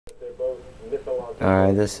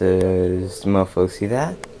Alright, this is Mofo See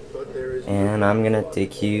That, and I'm gonna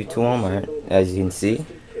take you to Walmart. As you can see,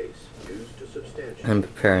 I'm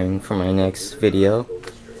preparing for my next video,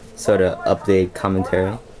 sort of update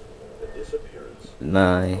commentary,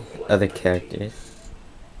 my other characters,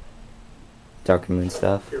 Dark Moon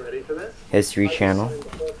stuff, History Channel,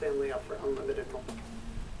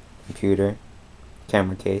 computer,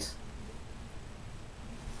 camera case,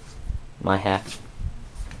 my hat.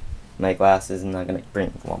 My glasses, I'm not gonna bring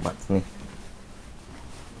Walmart with me.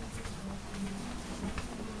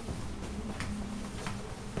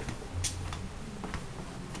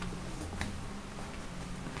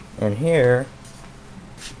 And here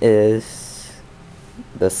is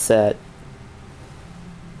the set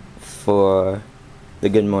for the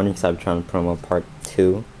Good Morning Cybertron promo part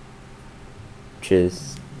 2, which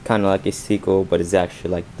is kind of like a sequel, but it's actually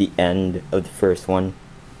like the end of the first one.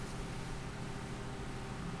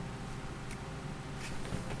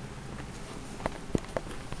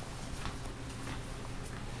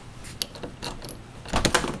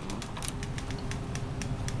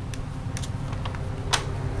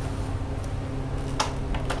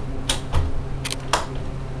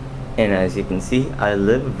 And as you can see, I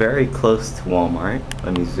live very close to Walmart.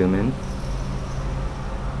 Let me zoom in.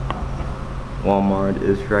 Walmart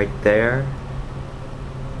is right there.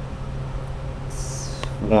 It's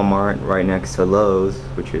Walmart right next to Lowe's,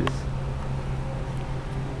 which is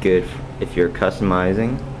good if you're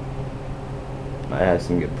customizing. I have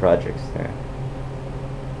some good projects there.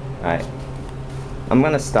 Alright, I'm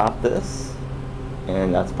gonna stop this,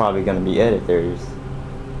 and that's probably gonna be it if there's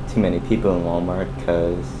too many people in Walmart,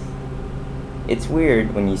 because it's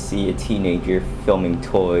weird when you see a teenager filming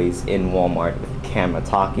toys in Walmart with a camera,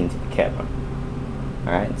 talking to the camera.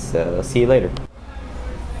 Alright, so I'll see you later.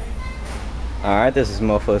 Alright, this is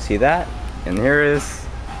Mofo See That, and here is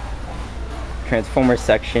Transformers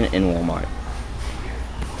section in Walmart.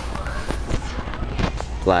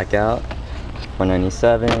 Blackout,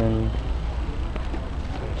 $4.97.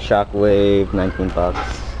 Shockwave, $19.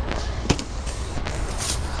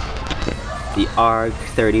 The ARG,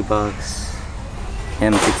 $30.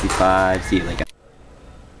 M65, see you later.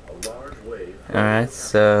 Alright,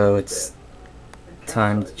 so it's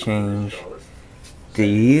time to change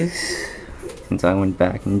these, since I went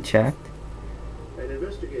back and checked.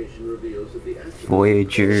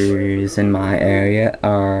 Voyagers in my area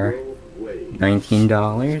are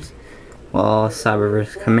 $19, while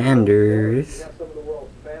Cyberverse Commanders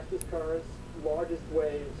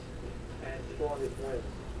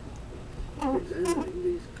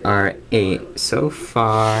are $8. So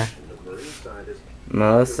far,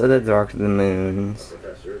 most of the Dark of the Moons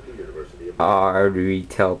are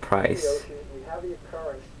retail price.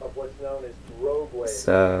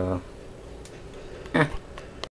 So